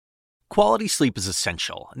Quality sleep is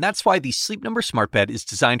essential, and that's why the Sleep Number Smart Bed is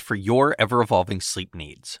designed for your ever-evolving sleep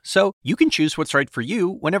needs. So you can choose what's right for you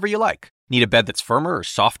whenever you like. Need a bed that's firmer or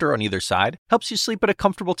softer on either side? Helps you sleep at a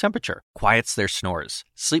comfortable temperature. Quiets their snores.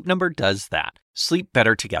 Sleep Number does that. Sleep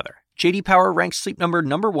better together. J.D. Power ranks Sleep Number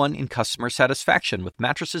 #1 in customer satisfaction with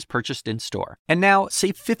mattresses purchased in-store. And now,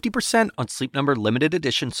 save 50% on Sleep Number limited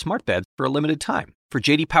edition smart beds for a limited time. For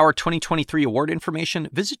J.D. Power 2023 award information,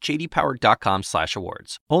 visit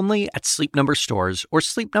jdpower.com/awards. Only at Sleep Number stores or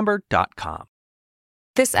sleepnumber.com.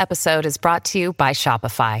 This episode is brought to you by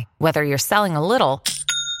Shopify. Whether you're selling a little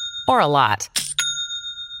or a lot,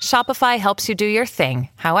 Shopify helps you do your thing,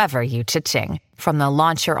 however you cha-ching. From the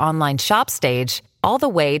launch your online shop stage, all the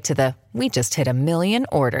way to the we just hit 1 million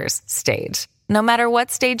orders stage. No matter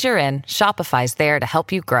what stage you're in, Shopify's there to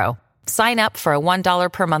help you grow. Sign up for a $1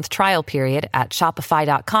 per month trial period at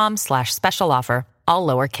shopify.com/special offer, all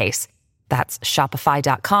lowercase. That's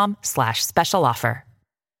shopify.com/special offer.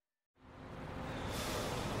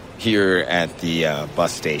 Here at the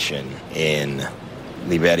bus station in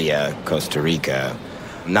Liberia, Costa Rica,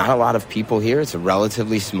 not a lot of people here. It's a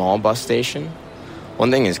relatively small bus station. One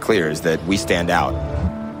thing is clear is that we stand out.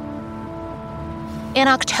 In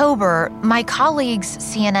October, my colleagues,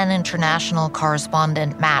 CNN International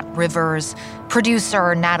correspondent Matt Rivers,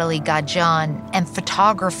 producer Natalie Gajan, and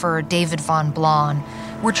photographer David Von Blon,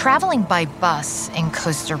 were traveling by bus in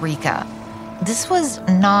Costa Rica. This was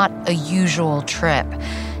not a usual trip.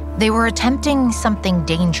 They were attempting something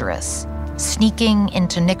dangerous, sneaking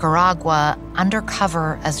into Nicaragua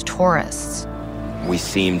undercover as tourists. We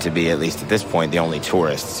seem to be, at least at this point, the only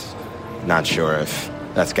tourists. Not sure if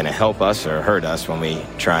that's going to help us or hurt us when we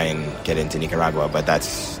try and get into Nicaragua, but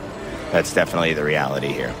that's definitely the reality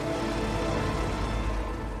here.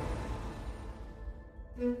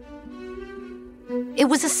 It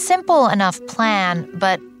was a simple enough plan,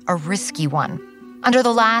 but a risky one. Under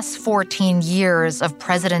the last 14 years of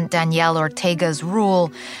President Daniel Ortega's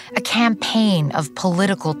rule, a campaign of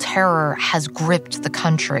political terror has gripped the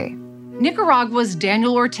country. Nicaragua's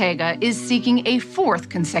Daniel Ortega is seeking a 4th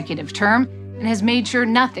consecutive term and has made sure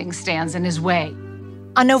nothing stands in his way.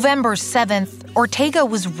 On November 7th, Ortega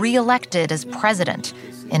was re-elected as president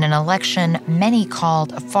in an election many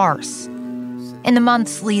called a farce. In the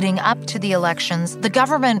months leading up to the elections, the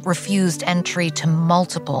government refused entry to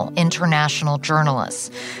multiple international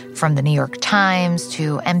journalists, from the New York Times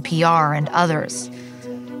to NPR and others.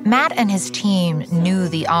 Matt and his team knew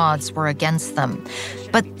the odds were against them,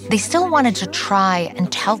 but they still wanted to try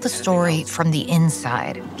and tell the story from the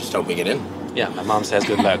inside. Just hope we get in. Yeah, my mom says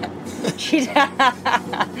good luck.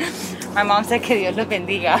 My mom said que Dios lo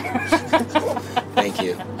bendiga. Thank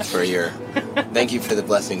you for the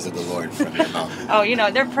blessings of the Lord from your mom. Oh,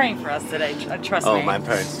 they're praying for us today. Trust me. Oh, my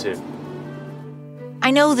parents too. I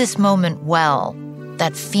know this moment well,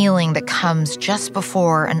 that feeling that comes just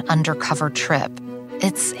before an undercover trip.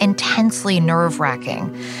 It's intensely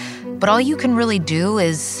nerve-wracking, but all you can really do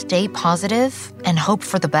is stay positive and hope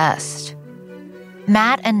for the best.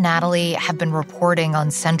 Matt and Natalie have been reporting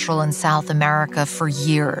on Central and South America for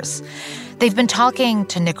years. They've been talking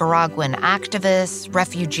to Nicaraguan activists,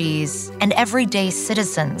 refugees, and everyday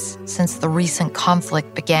citizens since the recent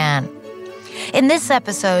conflict began. In this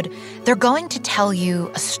episode, they're going to tell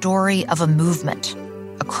you a story of a movement,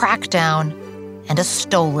 a crackdown, and a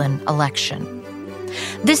stolen election.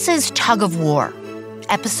 This is Tug of War,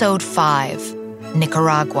 Episode 5,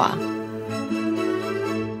 Nicaragua.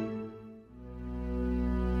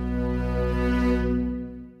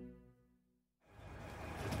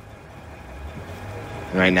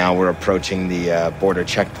 Right now, we're approaching the border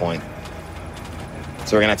checkpoint.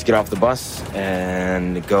 So we're going to have to get off the bus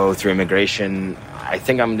and go through immigration. I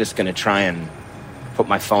think I'm just going to try and put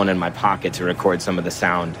my phone in my pocket to record some of the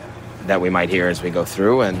sound that we might hear as we go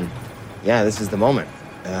through. And yeah, this is the moment.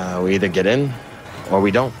 We either get in or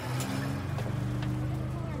we don't.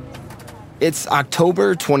 It's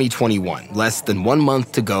October 2021, less than 1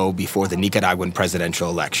 month to go before the Nicaraguan presidential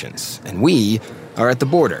elections. And we are at the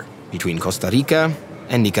border between Costa Rica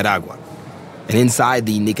and Nicaragua. And inside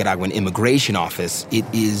the Nicaraguan immigration office, it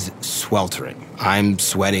is sweltering. I'm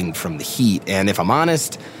sweating from the heat, and if I'm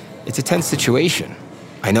honest, it's a tense situation.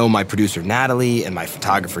 I know my producer Natalie and my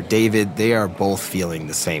photographer David, they are both feeling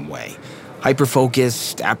the same way.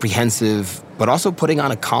 Hyper-focused, apprehensive, but also putting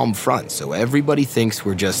on a calm front, so everybody thinks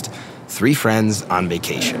we're just 3 friends on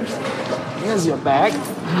vacation. Here's your bag.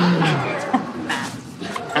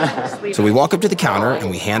 So we walk up to the counter and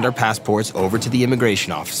we hand our passports over to the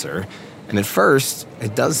immigration officer. And at first,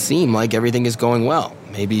 it does seem like everything is going well,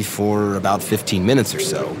 maybe for about 15 minutes or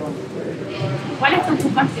so.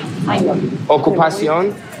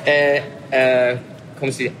 Ocupación.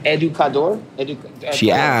 Educador?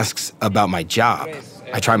 She asks about my job.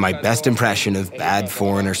 I try my best impression of bad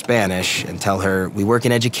foreigner Spanish and tell her we work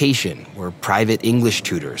in education. We're private English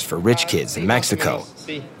tutors for rich kids in Mexico.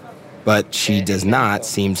 But she does not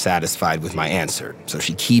seem satisfied with my answer, so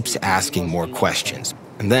she keeps asking more questions.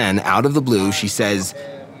 And then, out of the blue, she says,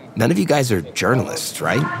 "None of you guys are journalists,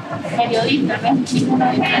 right?" What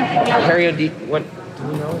do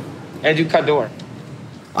we know? Educador.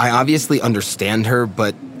 I obviously understand her,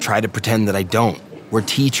 but try to pretend that I don't. We're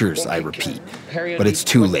teachers, I repeat. But it's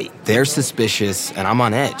too late. They're suspicious, and I'm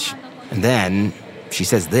on edge. And then she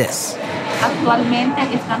says this.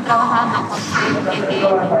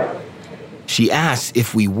 She asks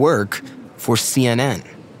if we work for CNN.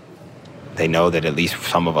 They know that at least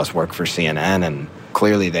some of us work for CNN, and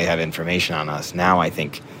clearly they have information on us. Now I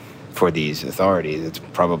think for these authorities, it's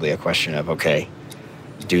probably a question of, okay,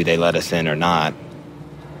 do they let us in or not?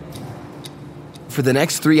 For the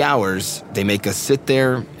next 3 hours, they make us sit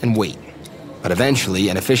there and wait. But eventually,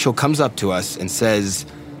 an official comes up to us and says,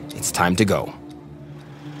 it's time to go.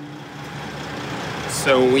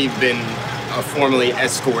 So we've been formally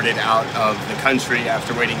escorted out of the country.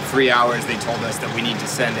 After waiting 3 hours, they told us that we need to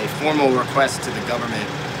send a formal request to the government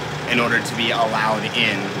in order to be allowed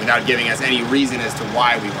in, without giving us any reason as to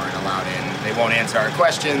why we weren't allowed in. They won't answer our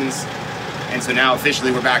questions. And so now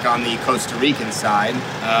officially we're back on the Costa Rican side.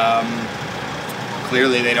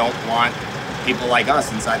 Clearly they don't want people like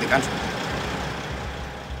us inside the country.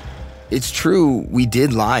 It's true, we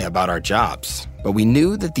did lie about our jobs, but we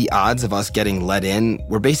knew that the odds of us getting let in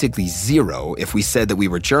were basically zero if we said that we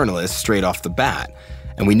were journalists straight off the bat.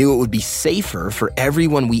 And we knew it would be safer for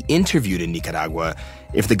everyone we interviewed in Nicaragua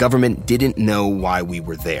if the government didn't know why we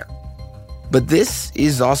were there. But this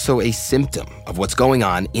is also a symptom of what's going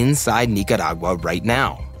on inside Nicaragua right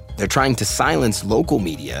now. They're trying to silence local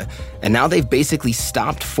media, and now they've basically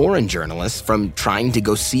stopped foreign journalists from trying to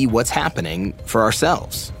go see what's happening for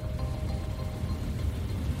ourselves.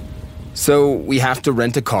 So we have to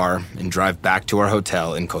rent a car and drive back to our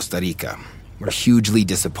hotel in Costa Rica. We're hugely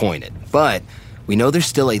disappointed, but we know there's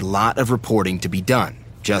still a lot of reporting to be done,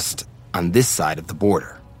 just on this side of the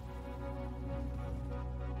border.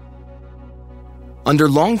 Under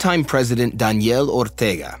longtime President Daniel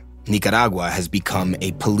Ortega, Nicaragua has become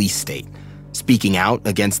a police state. Speaking out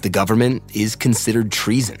against the government is considered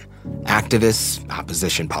treason. Activists,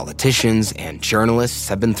 opposition politicians, and journalists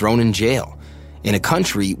have been thrown in jail. In a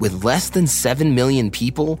country with less than 7 million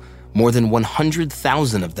people, more than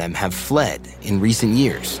 100,000 of them have fled in recent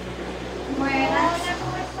years.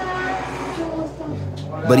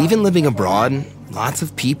 But even living abroad, lots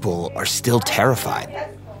of people are still terrified.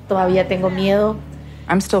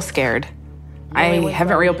 I'm still scared. I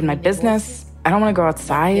haven't reopened my business. I don't want to go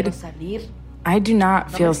outside. I do not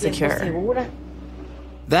feel secure.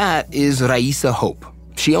 That is Raisa Hope.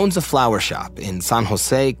 She owns a flower shop in San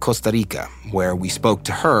Jose, Costa Rica, where we spoke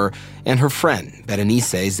to her and her friend,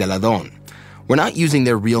 Berenice Zeladon. We're not using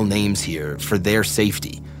their real names here for their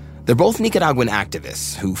safety. They're both Nicaraguan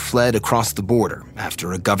activists who fled across the border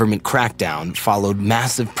after a government crackdown followed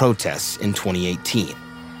massive protests in 2018.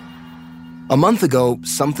 A month ago,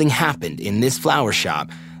 something happened in this flower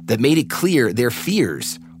shop that made it clear their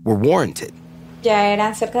fears were warranted. It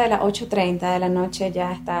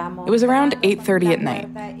was around 8:30 at night.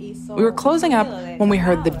 We were closing up when we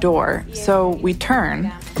heard the door, so we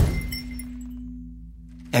turned.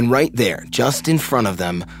 And right there, just in front of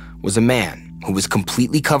them, was a man who was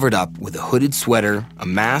completely covered up with a hooded sweater, a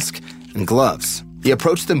mask, and gloves. He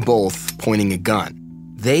approached them both, pointing a gun.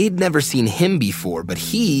 They'd never seen him before, but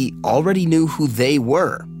he already knew who they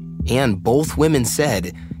were. And both women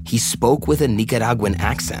said he spoke with a Nicaraguan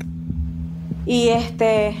accent.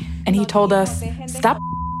 And he told us, "Stop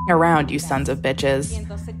around, you sons of bitches."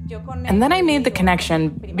 And then I made the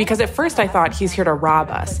connection, because at first I thought he's here to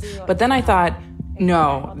rob us. But then I thought,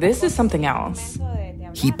 no, this is something else.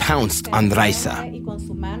 He pounced on Raisa.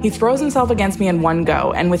 He throws himself against me in one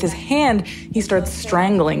go, and with his hand, he starts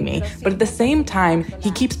strangling me. But at the same time,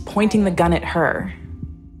 he keeps pointing the gun at her.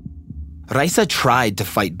 Raisa tried to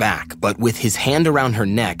fight back, but with his hand around her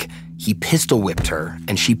neck, he pistol whipped her,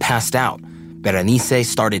 and she passed out. Berenice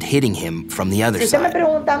started hitting him from the other side.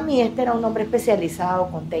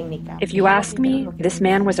 If you ask me, this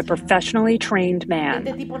man was a professionally trained man.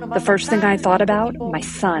 The first thing I thought about, my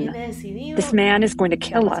son. This man is going to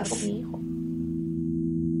kill us.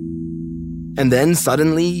 And then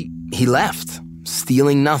suddenly, he left,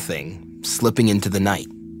 stealing nothing, slipping into the night.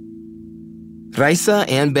 Raisa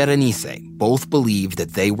and Berenice both believed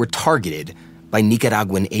that they were targeted by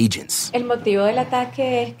Nicaraguan agents.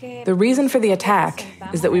 The reason for the attack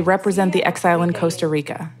is that we represent the exile in Costa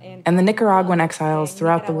Rica and the Nicaraguan exiles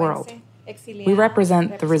throughout the world. We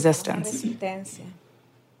represent the resistance.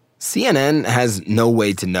 CNN has no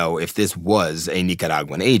way to know if this was a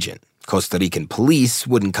Nicaraguan agent. Costa Rican police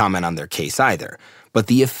wouldn't comment on their case either. But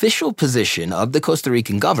the official position of the Costa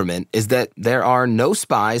Rican government is that there are no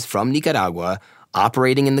spies from Nicaragua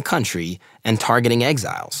operating in the country and targeting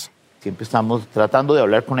exiles. We're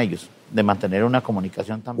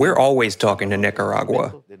always talking to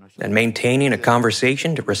Nicaragua and maintaining a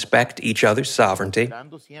conversation to respect each other's sovereignty.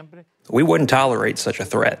 We wouldn't tolerate such a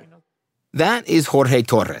threat. That is Jorge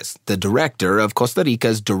Torres, the director of Costa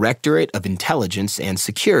Rica's Directorate of Intelligence and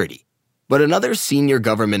Security. But another senior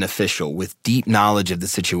government official with deep knowledge of the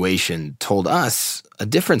situation told us a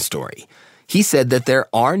different story. He said that there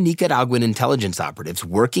are Nicaraguan intelligence operatives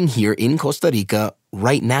working here in Costa Rica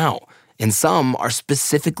right now, and some are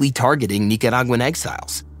specifically targeting Nicaraguan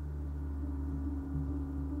exiles.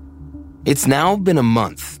 It's now been a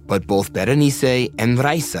month, but both Berenice and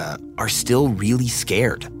Raisa are still really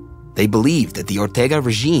scared. They believe that the Ortega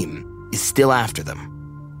regime is still after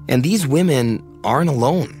them. And these women aren't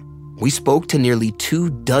alone. We spoke to nearly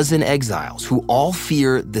 24 exiles who all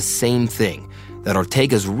fear the same thing, that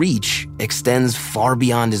Ortega's reach extends far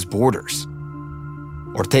beyond his borders.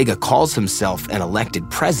 Ortega calls himself an elected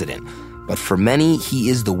president, but for many, he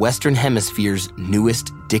is the Western Hemisphere's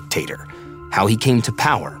newest dictator. How he came to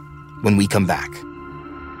power when we come back.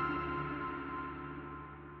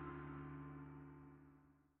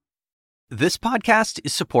 This podcast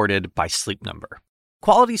is supported by Sleep Number.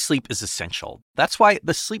 Quality sleep is essential. That's why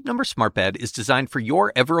the Sleep Number Smart Bed is designed for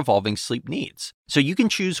your ever-evolving sleep needs, so you can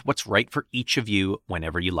choose what's right for each of you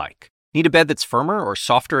whenever you like. Need a bed that's firmer or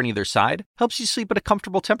softer on either side? Helps you sleep at a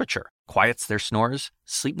comfortable temperature. Quiets their snores?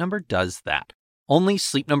 Sleep Number does that. Only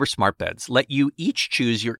Sleep Number Smart Beds let you each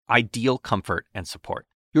choose your ideal comfort and support,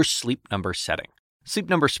 your Sleep Number setting. Sleep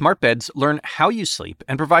Number Smart Beds learn how you sleep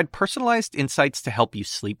and provide personalized insights to help you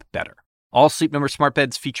sleep better. All Sleep Number Smart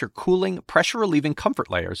Beds feature cooling, pressure-relieving comfort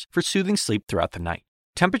layers for soothing sleep throughout the night.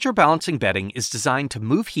 Temperature-balancing bedding is designed to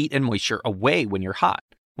move heat and moisture away when you're hot.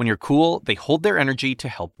 When you're cool, they hold their energy to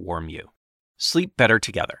help warm you. Sleep better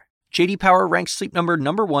together. J.D. Power ranks Sleep Number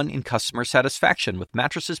 #1 in customer satisfaction with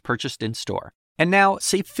mattresses purchased in-store. And now,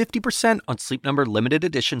 save 50% on Sleep Number limited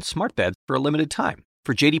edition smart beds for a limited time.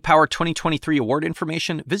 For J.D. Power 2023 award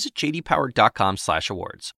information, visit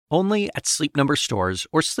jdpower.com/awards. Only at Sleep Number stores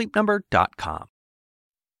or sleepnumber.com.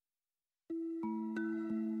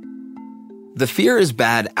 The fear is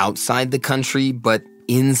bad outside the country, but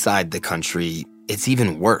inside the country, it's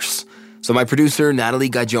even worse. So my producer, Natalie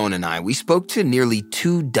Gajon, and I, we spoke to nearly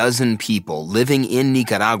 24 people living in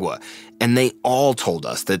Nicaragua, and they all told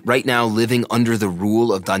us that right now, living under the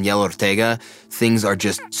rule of Daniel Ortega, things are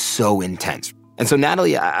just so intense. And so,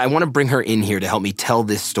 Natalie, I want to bring her in here to help me tell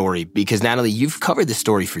this story because, Natalie, you've covered this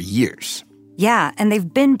story for years. Yeah, and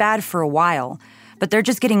they've been bad for a while, but they're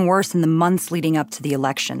just getting worse in the months leading up to the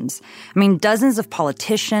elections. I mean, dozens of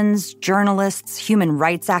politicians, journalists, human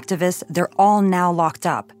rights activists, they're all now locked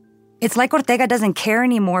up. It's like Ortega doesn't care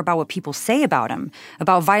anymore about what people say about him,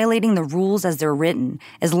 about violating the rules as they're written,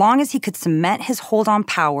 as long as he could cement his hold on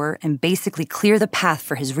power and basically clear the path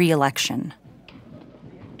for his re-election.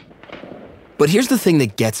 But here's the thing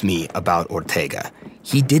that gets me about Ortega.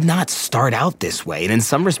 He did not start out this way, and in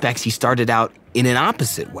some respects, he started out in an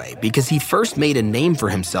opposite way because he first made a name for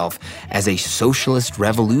himself as a socialist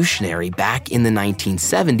revolutionary back in the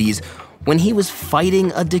 1970s when he was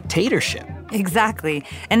fighting a dictatorship. Exactly.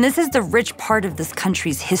 And this is the rich part of this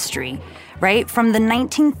country's history, right? From the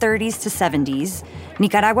 1930s to 70s,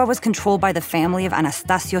 Nicaragua was controlled by the family of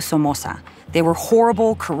Anastasio Somoza. They were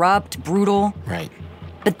horrible, corrupt, brutal. Right.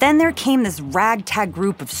 But then there came this ragtag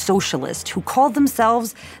group of socialists who called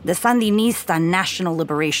themselves the Sandinista National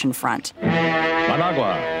Liberation Front.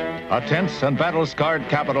 Managua, a tense and battle-scarred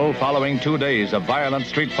capital following 2 days of violent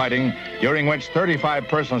street fighting, during which 35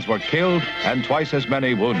 persons were killed and twice as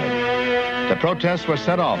many wounded. The protests were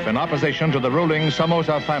set off in opposition to the ruling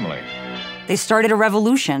Somoza family. They started a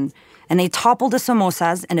revolution, and they toppled the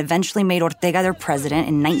Somozas and eventually made Ortega their president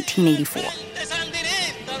in 1984.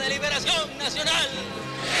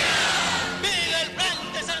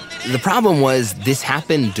 The problem was this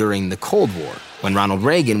happened during the Cold War, when Ronald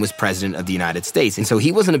Reagan was president of the United States. And so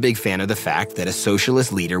he wasn't a big fan of the fact that a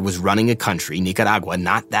socialist leader was running a country, Nicaragua,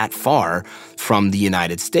 not that far from the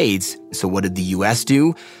United States. So what did the U.S.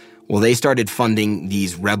 do? Well, they started funding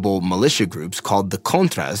these rebel militia groups called the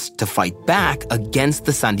Contras to fight back against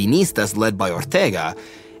the Sandinistas led by Ortega.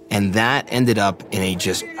 And that ended up in a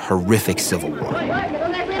just horrific civil war.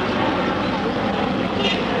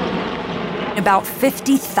 About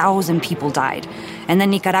 50,000 people died, and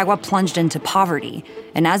then Nicaragua plunged into poverty.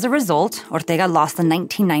 And as a result, Ortega lost the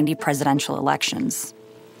 1990 presidential elections.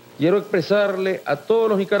 I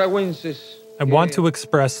want to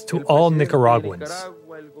express to all Nicaraguans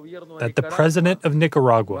that the president of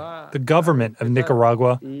Nicaragua, the government of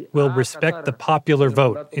Nicaragua, will respect the popular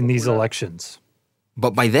vote in these elections.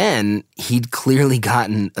 But by then, he'd clearly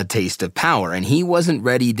gotten a taste of power, and he wasn't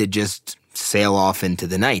ready to just sail off into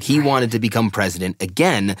the night. He wanted to become president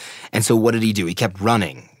again, and so what did he do? He kept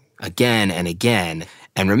running again and again.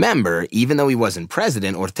 And remember, even though he wasn't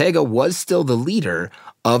president, Ortega was still the leader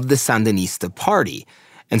of the Sandinista party.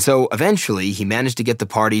 And so eventually, he managed to get the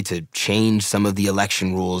party to change some of the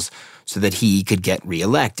election rules so that he could get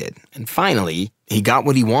reelected. And finally, he got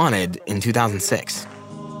what he wanted in 2006.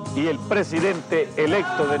 Y el presidente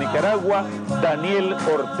electo de Nicaragua, Daniel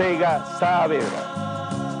Ortega Saavedra.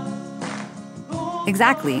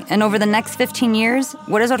 Exactly. And over the next 15 years,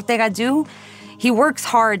 what does Ortega do? He works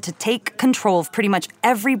hard to take control of pretty much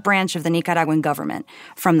every branch of the Nicaraguan government,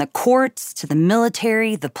 from the courts to the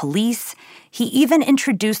military, the police. He even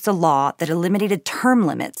introduced a law that eliminated term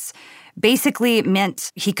limits. Basically, it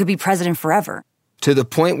meant he could be president forever. To the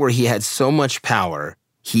point where he had so much power,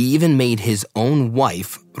 he even made his own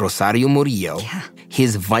wife, Rosario Murillo,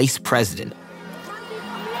 his vice president.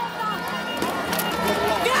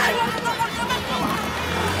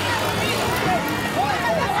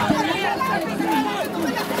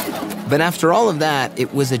 But after all of that,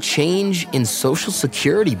 it was a change in Social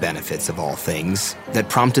Security benefits, of all things, that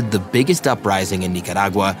prompted the biggest uprising in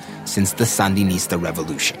Nicaragua since the Sandinista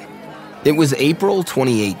Revolution. It was April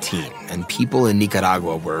 2018, and people in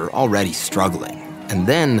Nicaragua were already struggling. And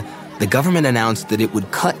then the government announced that it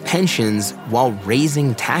would cut pensions while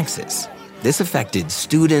raising taxes. This affected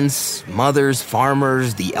students, mothers,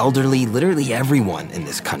 farmers, the elderly, literally everyone in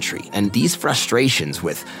this country. And these frustrations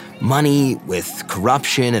with money, with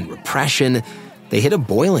corruption and repression, they hit a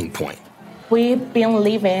boiling point. We've been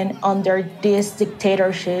living under this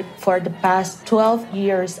dictatorship for the past 12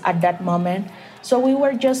 years at that moment. So we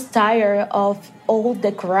were just tired of all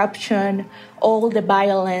the corruption, all the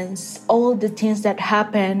violence, all the things that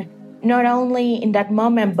happened, not only in that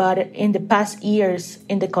moment, but in the past years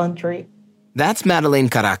in the country. That's Madeleine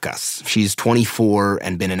Caracas. She's 24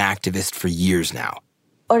 and been an activist for years now.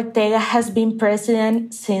 Ortega has been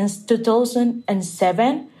president since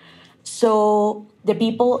 2007. So the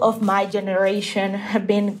people of my generation have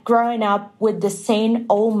been growing up with the same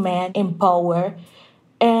old man in power.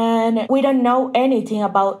 And we don't know anything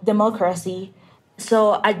about democracy.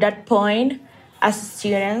 So at that point, as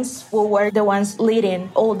students, we were the ones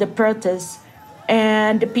leading all the protests.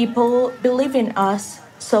 And the people believe in us.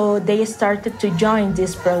 So they started to join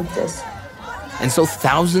this protest. And so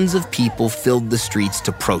thousands of people filled the streets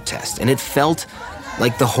to protest, and it felt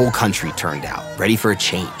like the whole country turned out, ready for a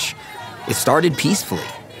change. It started peacefully,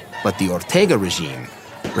 but the Ortega regime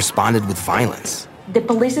responded with violence. The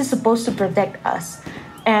police is supposed to protect us,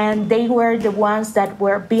 and they were the ones that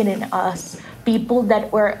were beating us. People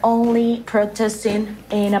that were only protesting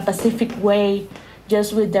in a pacific way,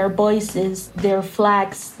 just with their voices, their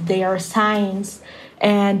flags, their signs.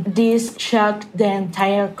 And this shocked the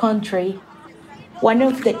entire country. One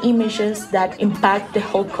of the images that impacted the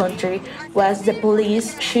whole country was the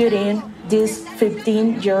police shooting this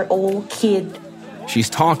 15-year-old kid. She's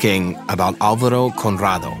talking about Alvaro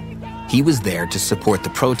Conrado. He was there to support the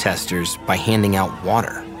protesters by handing out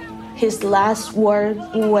water. His last words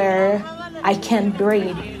were, "I can't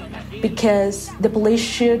breathe," because the police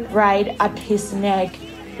shot right at his neck.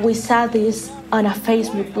 We saw this on a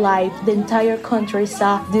Facebook Live. The entire country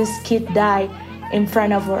saw this kid die in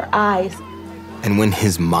front of our eyes. And when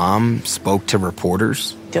his mom spoke to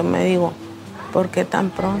reporters, Yo me digo, ¿por qué tan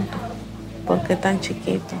pronto? ¿Por qué tan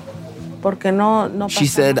chiquito? ¿Por qué no she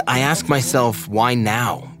said, I ask myself, why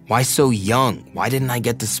now? Why so young? Why didn't I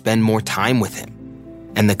get to spend more time with him?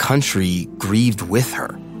 And the country grieved with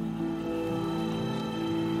her.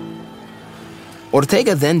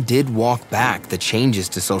 Ortega then did walk back the changes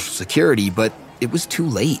to Social Security, but it was too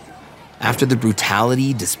late. After the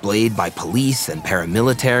brutality displayed by police and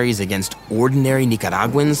paramilitaries against ordinary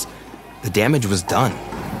Nicaraguans, the damage was done.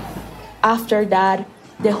 After that,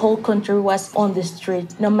 the whole country was on the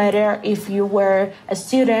street. No matter if you were a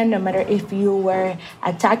student, no matter if you were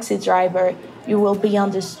a taxi driver, you will be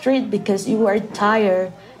on the street because you were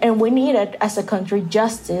tired. And we needed, as a country,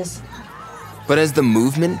 justice. But as the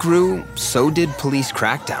movement grew, so did police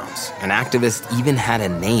crackdowns. And activists even had a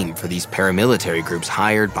name for these paramilitary groups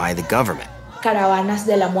hired by the government. caravanas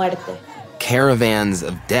de la muerte. Caravans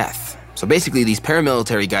of death. So basically, these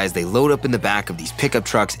paramilitary guys, they load up in the back of these pickup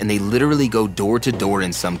trucks and they literally go door to door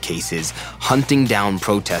in some cases, hunting down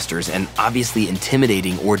protesters and obviously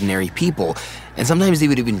intimidating ordinary people. And sometimes they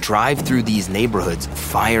would even drive through these neighborhoods,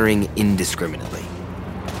 firing indiscriminately.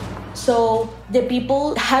 So the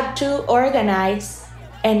people had to organize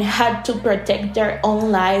and had to protect their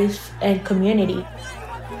own life and community.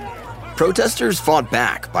 Protesters fought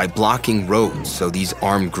back by blocking roads so these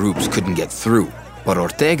armed groups couldn't get through. But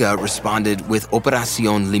Ortega responded with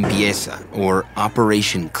Operación Limpieza, or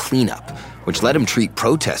Operation Cleanup, which let him treat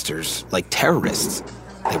protesters like terrorists.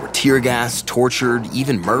 They were tear gassed, tortured,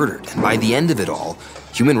 even murdered. And by the end of it all,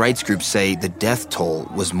 human rights groups say the death toll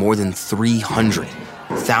was more than 300.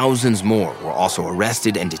 Thousands more were also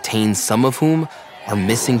arrested and detained, some of whom are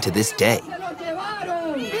missing to this day.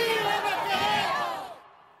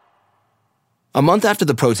 A month after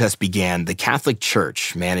the protests began, the Catholic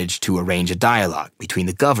Church managed to arrange a dialogue between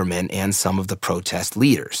the government and some of the protest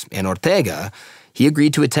leaders. And Ortega, he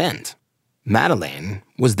agreed to attend. Madeleine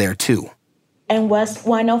was there too. And was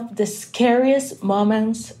one of the scariest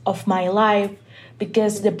moments of my life,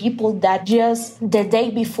 because the people that just the day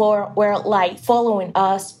before were like following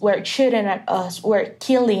us, were shooting at us, were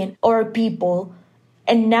killing our people.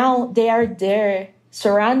 And now they are there,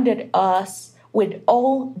 surrounded us with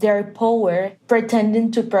all their power, pretending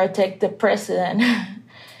to protect the president.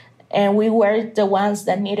 And we were the ones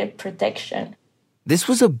that needed protection. This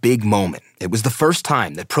was a big moment. It was the first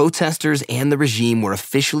time that protesters and the regime were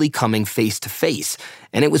officially coming face to face,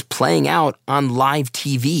 and it was playing out on live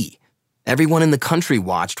TV. Everyone in the country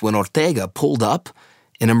watched when Ortega pulled up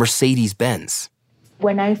in a Mercedes-Benz.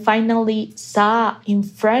 When I finally saw in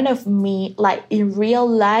front of me, like in real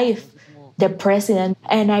life, the president,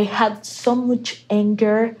 and I had so much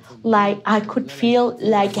anger, like I could feel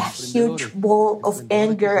like a huge ball of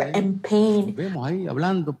anger and pain.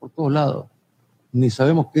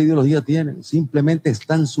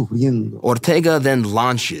 Ortega then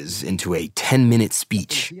launches into a 10-minute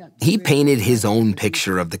speech. He painted his own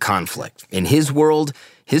picture of the conflict. In his world,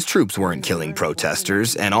 his troops weren't killing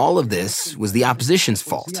protesters, and all of this was the opposition's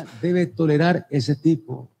fault.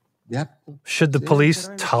 Should the police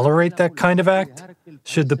tolerate that kind of act?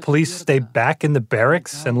 Should the police stay back in the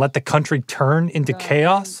barracks and let the country turn into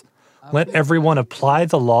chaos? Let everyone apply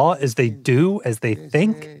the law as they do, as they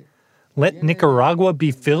think? Let Nicaragua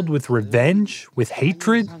be filled with revenge, with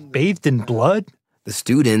hatred, bathed in blood? The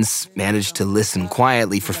students managed to listen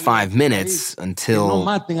quietly for 5 minutes until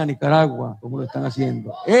they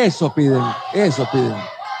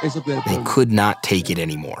could not take it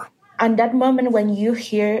anymore. And that moment when you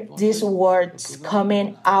hear these words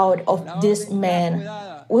coming out of this man,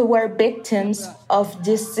 we were victims of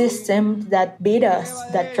this system that beat us,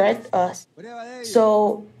 that threatened us.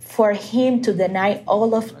 So for him to deny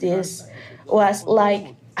all of this was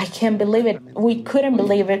like, I can't believe it. We couldn't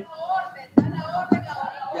believe it.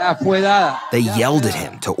 They yelled at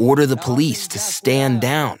him to order the police to stand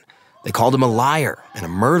down. They called him a liar and a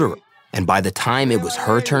murderer. And by the time it was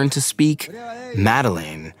her turn to speak,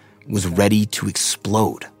 Madeleine was ready to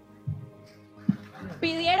explode.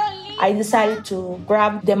 I decided to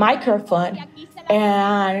grab the microphone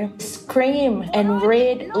and scream and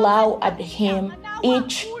read loud at him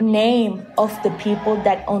each name of the people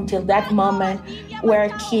that until that moment were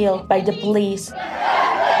killed by the police.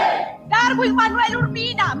 Darwin Manuel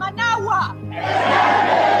Urbina, Managua.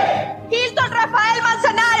 Hilton Rafael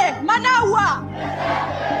Manzanares, Managua.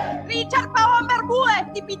 Richard Pavón Bermúdez,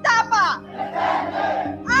 Tipitapa.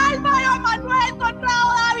 Álvaro Manuel Conrado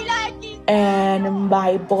Dávila X. And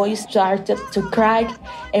my voice started to crack,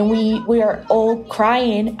 and we are all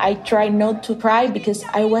crying. I tried not to cry because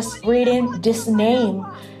I was reading this name.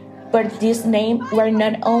 But these names were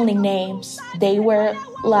not only names. They were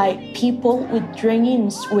like people with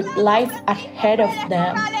dreams, with life ahead of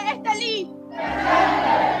them.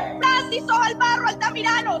 Francisco Alvaro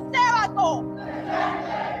Altamirano, Cebato.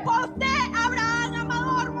 José Abraham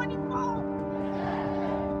Amador Monico.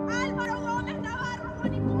 Álvaro Gómez Navarro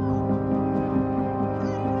Monico.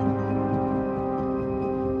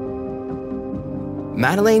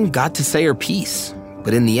 Madeleine got to say her piece,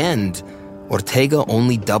 but in the end, Ortega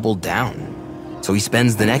only doubled down. So he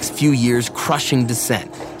spends the next few years crushing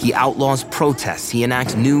dissent. He outlaws protests, he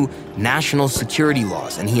enacts new national security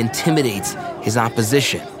laws, and he intimidates his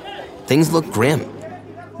opposition. Things look grim.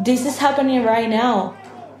 This is happening right now.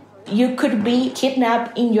 You could be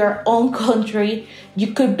kidnapped in your own country.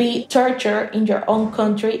 You could be tortured in your own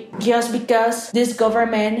country just because this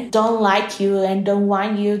government don't like you and don't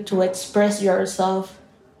want you to express yourself.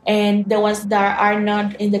 And the ones that are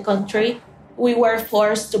not in the country, we were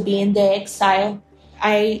forced to be in the exile.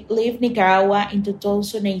 I left Nicaragua in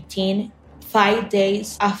 2018, 5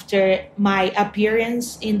 days after my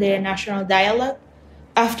appearance in the National Dialogue.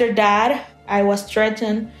 After that, I was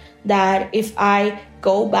threatened that if I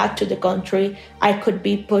go back to the country, I could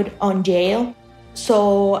be put on jail.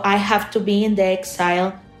 So I have to be in the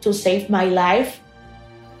exile to save my life.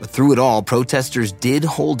 But through it all, protesters did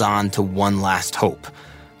hold on to one last hope: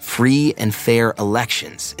 free and fair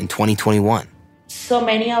elections in 2021. So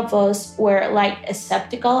many of us were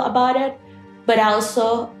skeptical about it, but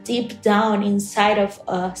also deep down inside of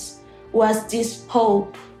us was this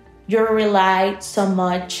hope. You rely so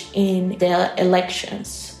much in the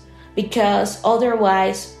elections because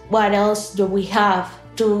otherwise, what else do we have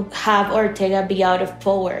to have Ortega be out of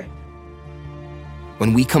power?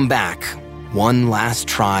 When we come back, one last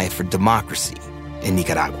try for democracy in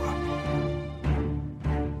Nicaragua.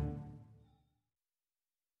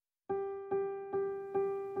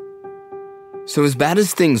 So as bad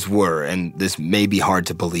as things were, and this may be hard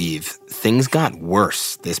to believe, things got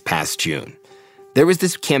worse this past June. There was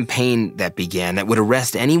this campaign that began that would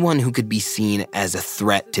arrest anyone who could be seen as a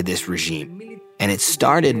threat to this regime. And it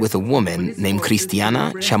started with a woman named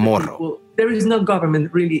Cristiana Chamorro. There is no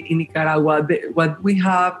government really in Nicaragua. What we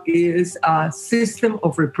have is a system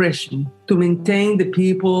of repression to maintain the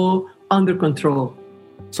people under control.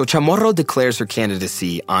 So Chamorro declares her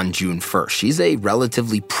candidacy on June 1st. She's a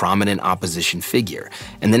relatively prominent opposition figure.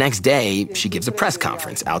 And the next day, she gives a press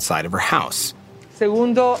conference outside of her house.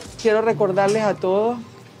 Segundo, quiero recordarles a todos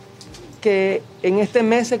que en este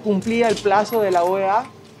mes se cumplía el plazo de la OEA.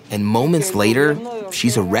 And moments later,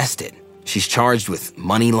 she's arrested. She's charged with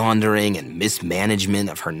money laundering and mismanagement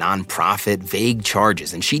of her nonprofit, vague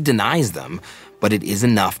charges, and she denies them, but it is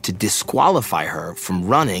enough to disqualify her from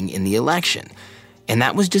running in the election. And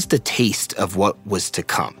that was just a taste of what was to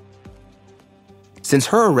come. Since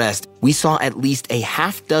her arrest, we saw at least a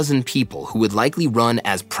half dozen people who would likely run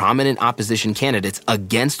as prominent opposition candidates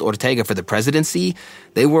against Ortega for the presidency.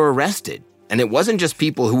 They were arrested. And it wasn't just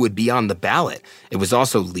people who would be on the ballot. It was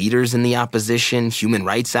also leaders in the opposition, human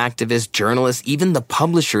rights activists, journalists, even the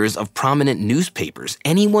publishers of prominent newspapers.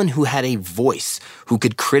 Anyone who had a voice, who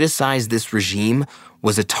could criticize this regime,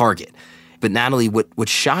 was a target. But Natalie, what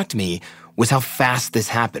shocked me was how fast this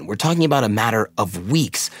happened. We're talking about a matter of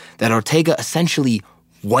weeks that Ortega essentially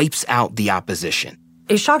wipes out the opposition.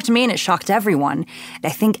 It shocked me and it shocked everyone. I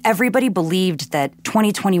think everybody believed that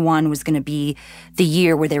 2021 was going to be the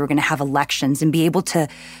year where they were going to have elections and be able to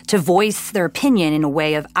voice their opinion in a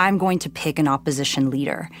way of, I'm going to pick an opposition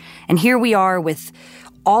leader. And here we are with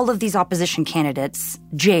all of these opposition candidates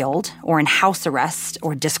jailed or in house arrest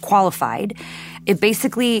or disqualified. It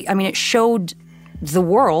basically, it showed the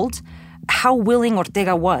world how willing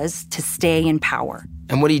Ortega was to stay in power.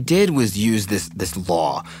 And what he did was use this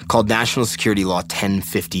law called National Security Law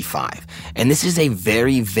 1055. And this is a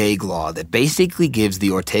very vague law that basically gives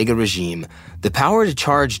the Ortega regime the power to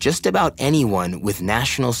charge just about anyone with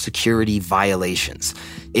national security violations.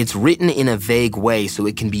 It's written in a vague way so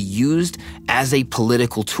it can be used as a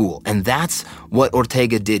political tool. And that's what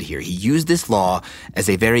Ortega did here. He used this law as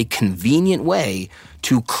a very convenient way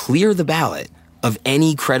to clear the ballot of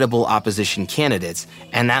any credible opposition candidates,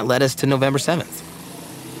 and that led us to November 7th.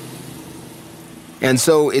 And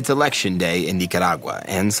so it's election day in Nicaragua,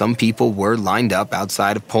 and some people were lined up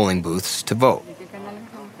outside of polling booths to vote.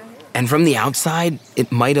 And from the outside,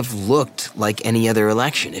 it might have looked like any other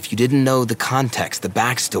election. If you didn't know the context, the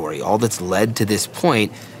backstory, all that's led to this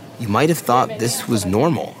point, you might have thought this was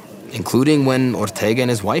normal, including when Ortega and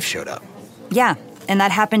his wife showed up. Yeah, and that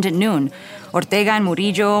happened at noon. Ortega and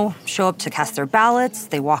Murillo show up to cast their ballots.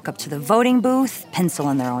 They walk up to the voting booth, pencil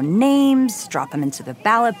in their own names, drop them into the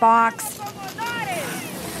ballot box.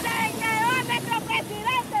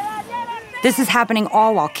 This is happening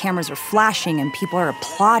all while cameras are flashing and people are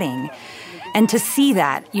applauding. And to see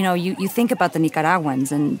that, you think about the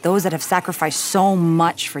Nicaraguans and those that have sacrificed so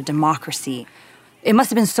much for democracy. It must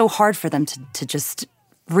have been so hard for them to just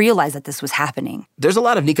realize that this was happening. There's a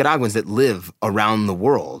lot of Nicaraguans that live around the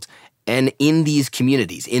world. And in these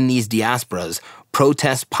communities, in these diasporas,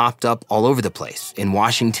 protests popped up all over the place. In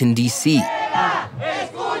Washington, D.C.,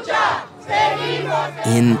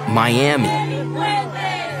 in Miami,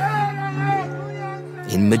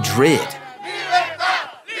 in Madrid,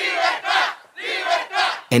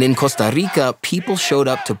 and in Costa Rica, people showed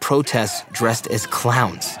up to protest dressed as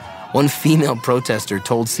clowns. One female protester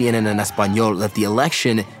told CNN en Español that the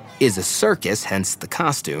election is a circus, hence the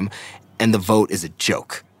costume, and the vote is a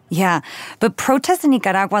joke. Yeah, but protests in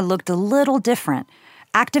Nicaragua looked a little different.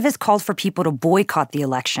 Activists called for people to boycott the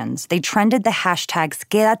elections. They trended the hashtags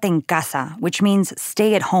Quédate en casa, which means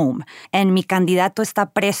stay at home, and Mi candidato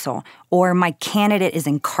está preso, or my candidate is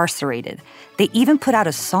incarcerated. They even put out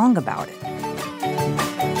a song about it.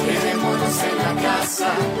 Quedémonos en la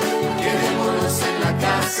casa, quedémonos en la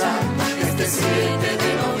casa, este 7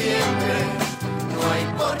 de noviembre, no hay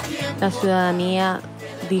por tiempo. La ciudadanía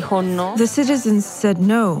dijo no. The citizens said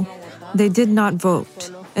no. They did not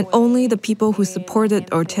vote, and only the people who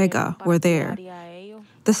supported Ortega were there.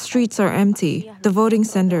 The streets are empty. The voting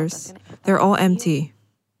centers, they're all empty.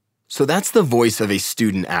 So that's the voice of a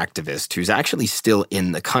student activist who's actually still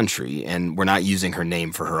in the country, and we're not using her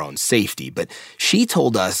name for her own safety, but she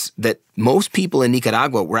told us that most people in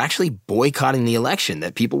Nicaragua were actually boycotting the election,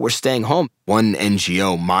 that people were staying home. One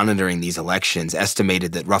NGO monitoring these elections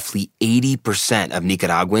estimated that roughly 80% of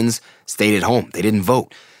Nicaraguans stayed at home. They didn't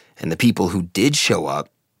vote. And the people who did show up,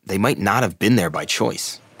 they might not have been there by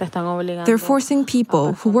choice. They're forcing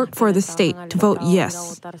people who work for the state to vote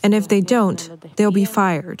yes, and if they don't, they'll be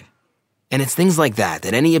fired. And it's things like that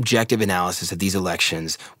any objective analysis of these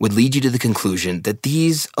elections would lead you to the conclusion that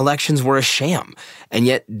these elections were a sham. And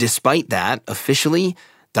yet, despite that, officially,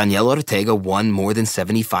 Daniel Ortega won more than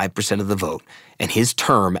 75% of the vote, and his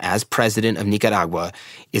term as president of Nicaragua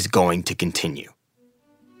is going to continue.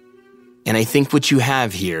 And I think what you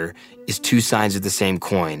have here is two sides of the same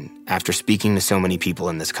coin after speaking to so many people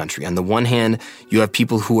in this country. On the one hand, you have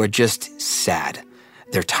people who are just sad.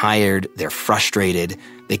 They're tired, they're frustrated,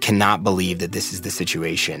 they cannot believe that this is the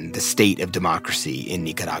situation, the state of democracy in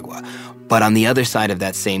Nicaragua. But on the other side of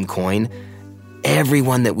that same coin,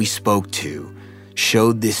 everyone that we spoke to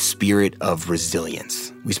showed this spirit of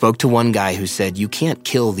resilience. We spoke to one guy who said, you can't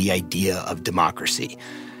kill the idea of democracy.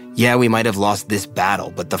 Yeah, we might have lost this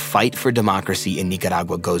battle, but the fight for democracy in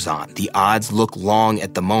Nicaragua goes on. The odds look long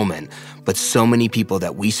at the moment, but so many people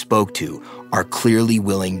that we spoke to are clearly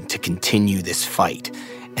willing to continue this fight.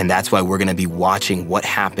 And that's why we're going to be watching what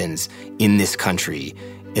happens in this country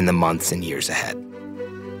in the months and years ahead.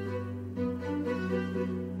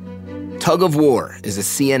 Tug of War is a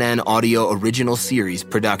CNN audio original series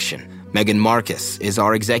production. Megan Marcus is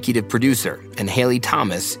our executive producer, and Haley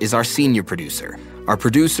Thomas is our senior producer. Our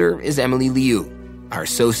producer is Emily Liu. Our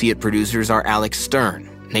associate producers are Alex Stern,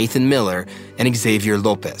 Nathan Miller, and Xavier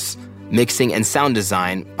Lopez. Mixing and sound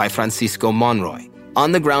design by Francisco Monroy.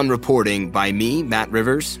 On-the-ground reporting by me, Matt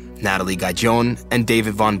Rivers, Natalie Gajon, and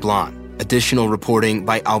David Von Blon. Additional reporting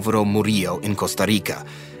by Alvaro Murillo in Costa Rica.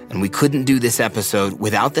 And we couldn't do this episode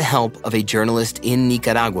without the help of a journalist in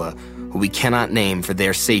Nicaragua who we cannot name for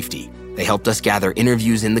their safety. They helped us gather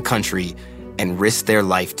interviews in the country and risked their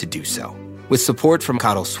life to do so. With support from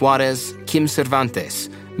Carlos Suarez, Kim Cervantes,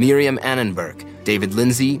 Miriam Annenberg, David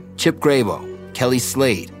Lindsay, Chip Grabo, Kelly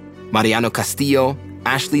Slade, Mariano Castillo,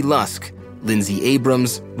 Ashley Lusk, Lindsay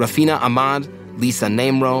Abrams, Rafina Ahmad, Lisa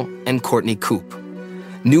Namro, and Courtney Koop.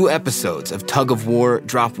 New episodes of Tug of War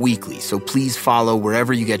drop weekly, so please follow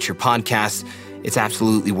wherever you get your podcasts. It's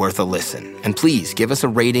absolutely worth a listen. And please give us a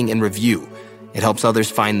rating and review. It helps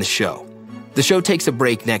others find the show. The show takes a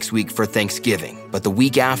break next week for Thanksgiving, but the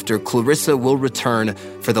week after, Clarissa will return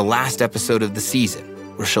for the last episode of the season,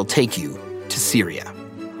 where she'll take you to Syria.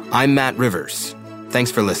 I'm Matt Rivers.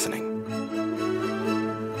 Thanks for listening.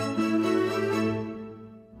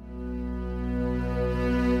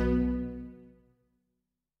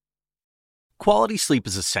 Quality sleep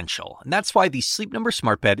is essential, and that's why the Sleep Number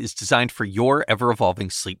Smart Bed is designed for your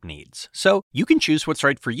ever-evolving sleep needs. So you can choose what's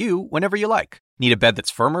right for you whenever you like. Need a bed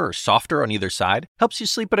that's firmer or softer on either side? Helps you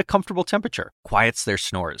sleep at a comfortable temperature. Quiets their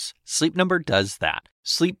snores. Sleep Number does that.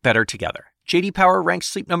 Sleep better together. J.D. Power ranks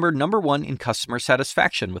Sleep Number #1 in customer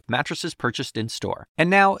satisfaction with mattresses purchased in-store. And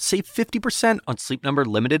now, save 50% on Sleep Number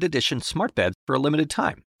limited edition smart beds for a limited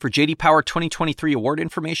time. For J.D. Power 2023 award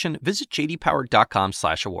information, visit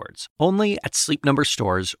jdpower.com/awards. Only at Sleep Number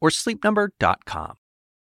stores or sleepnumber.com.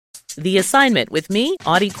 The Assignment with me,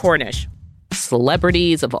 Audie Cornish.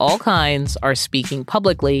 Celebrities of all kinds are speaking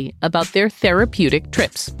publicly about their therapeutic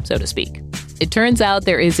trips, so to speak. It turns out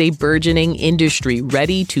there is a burgeoning industry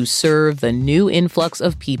ready to serve the new influx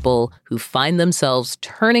of people who find themselves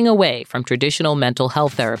turning away from traditional mental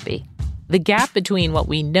health therapy. The gap between what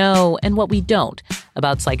we know and what we don't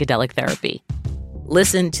about psychedelic therapy.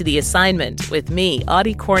 Listen to The Assignment with me,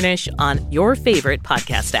 Audie Cornish, on your favorite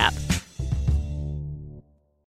podcast app.